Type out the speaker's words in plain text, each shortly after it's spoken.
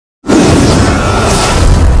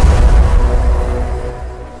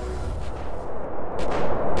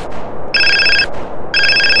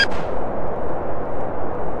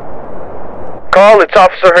Cole, it's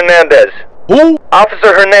Officer Hernandez. Who?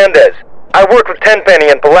 Officer Hernandez. I work with Tenpenny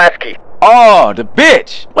and Pulaski. Oh, the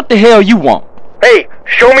bitch. What the hell you want? Hey,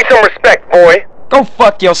 show me some respect, boy. Go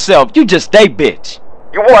fuck yourself. You just a bitch.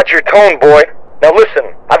 You watch your tone, boy. Now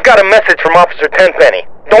listen, I've got a message from Officer Tenpenny.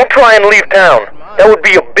 Don't try and leave town. That would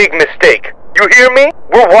be a big mistake. You hear me?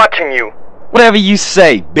 We're watching you. Whatever you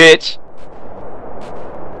say, bitch.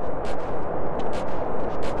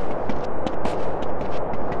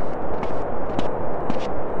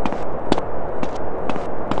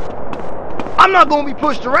 I'm not gonna be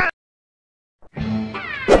pushed around.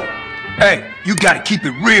 Hey, you gotta keep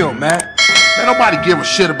it real, man. Man, nobody give a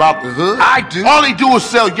shit about the hood. I do. All they do is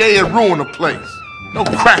sell yay and ruin the place. No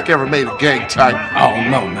crack ever made a gang type. Oh,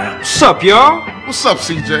 no, man. What's up, y'all? What's up,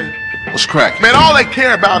 CJ? What's cracking? Man, all they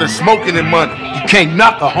care about is smoking and money. You can't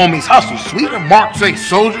knock the homies' hustle, sweet. Them marks ain't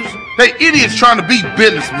soldiers. They idiots trying to be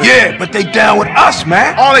businessmen. Yeah, but they down with us,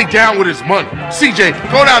 man. All they down with is money. CJ,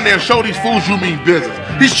 go down there and show these fools you mean business.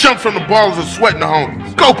 These chumps from the ballers are sweating the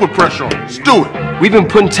homies. Go put pressure on them. Let's do it. We've been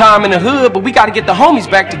putting time in the hood, but we gotta get the homies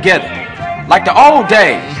back together. Like the old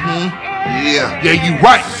days. Yeah, you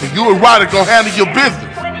right. So you and Ryder gonna handle your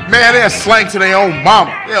business. Man, they're slang to their own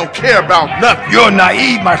mama. They don't care about nothing. You're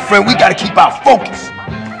naive, my friend. We gotta keep our focus.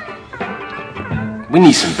 We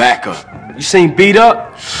need some backup. You seen Beat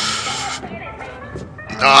Up?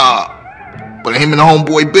 But him and the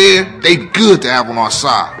homeboy Bear, they good to have on our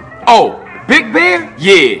side. Oh, Big Bear?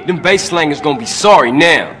 Yeah, them bass slangers gonna be sorry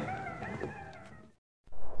now.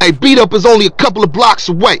 Hey, Beat Up is only a couple of blocks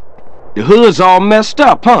away. The hood's all messed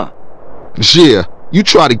up, huh? Yeah, you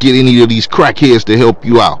try to get any of these crackheads to help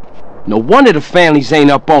you out. No wonder the families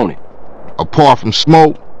ain't up on it. Apart from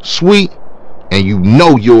Smoke, Sweet, and you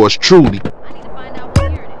know yours truly.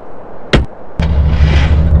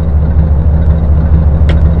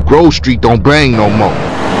 Grove Street don't bang no more.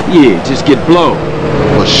 Yeah, just get blowed.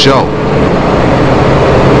 For sure.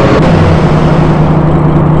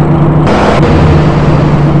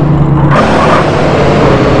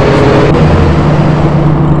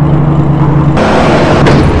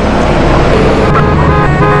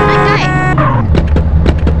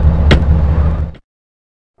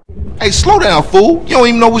 Hey, slow down, fool. You don't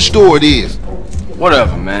even know which store it is.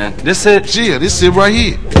 Whatever, man. This it? Yeah, this it right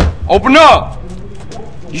here. Open up!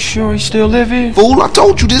 You sure he still live here? Fool, I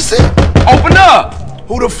told you this it. Open up!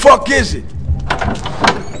 Who the fuck is it?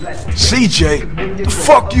 CJ, the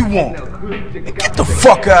fuck you want? Get the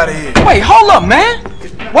fuck out of here. Wait, hold up, man.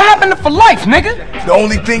 What happened to For Life, nigga? The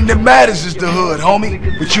only thing that matters is the hood,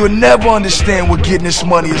 homie. But you'll never understand what getting this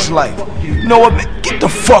money is like. You know what, man? Get the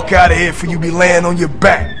fuck out of here before you be laying on your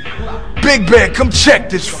back. Big Bear, come check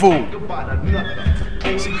this fool.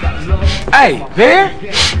 Hey, Bear?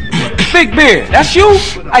 Big Bear, that's you?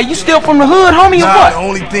 Hey, you still from the hood, homie, or what? The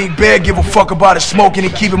only thing Bear give a fuck about is smoking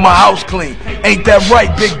and keeping my house clean. Ain't that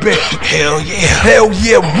right, Big Bear? Hell yeah. Hell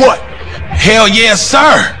yeah, what? Hell yeah,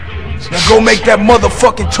 sir. Now go make that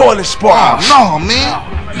motherfucking toilet spark. No, man.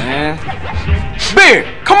 Man. Bear,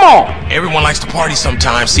 come on. Everyone likes to party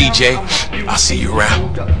sometimes, CJ. I'll see you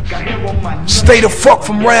around. Stay the fuck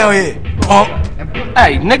from round here, punk.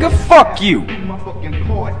 Hey, nigga, fuck you.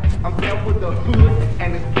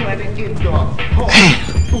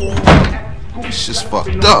 It's just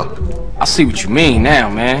fucked up. I see what you mean now,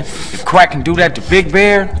 man. If Crack can do that to Big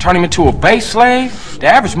Bear, turn him into a base slave, the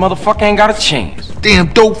average motherfucker ain't got a chance.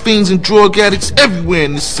 Damn dope fiends and drug addicts everywhere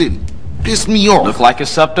in the city. Piss me off. Look like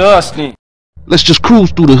it's up to us then. Let's just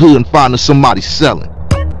cruise through the hood and find us somebody selling.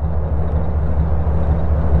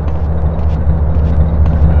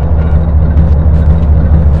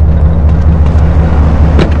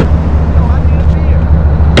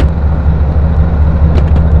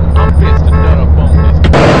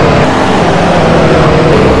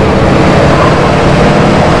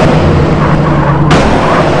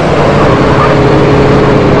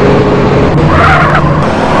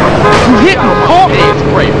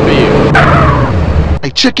 Hey,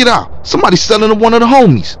 check it out. Somebody's selling to one of the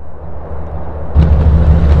homies.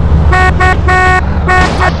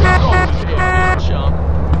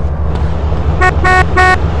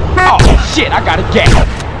 Oh shit, I gotta get.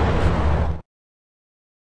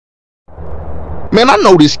 Man, I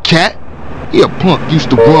know this cat. He a punk used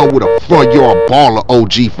to run with a front yard baller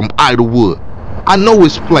OG from Idlewood. I know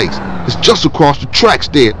his place. It's just across the tracks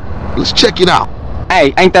there. Let's check it out.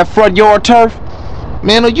 Hey, ain't that front yard turf?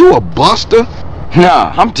 Man, are you a buster?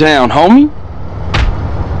 Nah, I'm down, homie.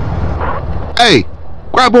 Hey,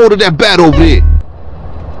 grab hold of that bat over there.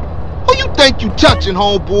 Who you think you touching,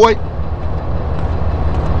 homeboy?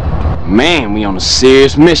 Man, we on a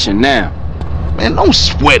serious mission now. Man, don't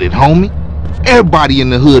sweat it, homie. Everybody in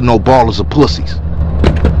the hood know ballers are pussies.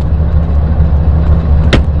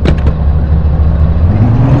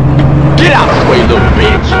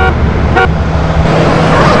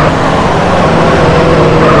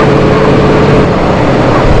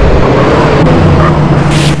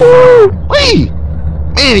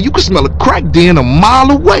 you can smell a crack den a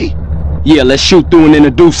mile away. Yeah, let's shoot through and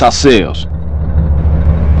introduce ourselves.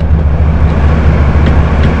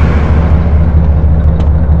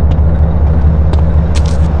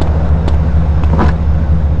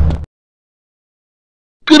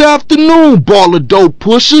 Good afternoon, baller dope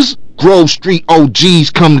pushers. Grove Street OGs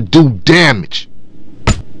come to do damage.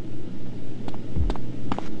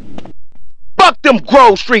 Fuck them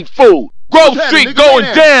Grove Street fools. Grove Street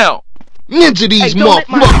going down. Ninja these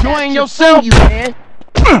motherfuckers. Join yourself, you man.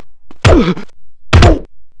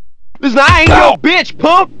 Listen, I ain't your bitch,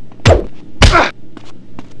 punk.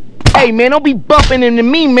 Hey, man, don't be bumping into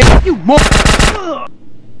me, man. You more.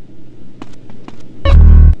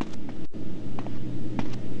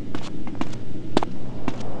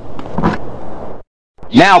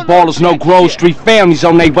 Now ballers know Grove Street families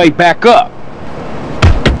on their way back up.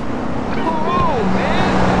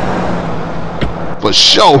 For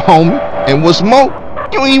sure, homie. And what's more,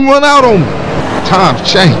 you ain't even run out on me. Times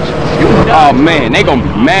change. Oh man, they gonna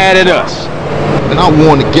be mad at us. And I'll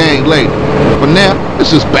warn the gang later. For now,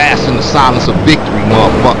 let's just bask in the silence of victory,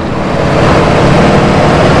 motherfucker.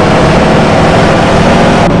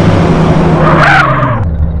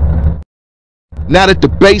 Now that the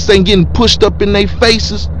bass ain't getting pushed up in their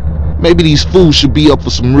faces, maybe these fools should be up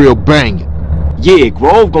for some real banging. Yeah,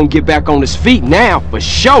 Grove gonna get back on his feet now, for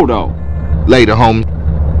sure though. Later, homie.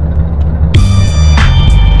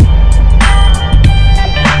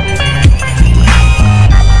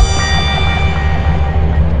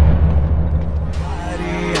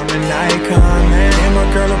 I'm an icon, man. I'm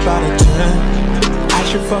a girl about a 10. I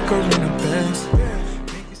should fuck her in a Benz.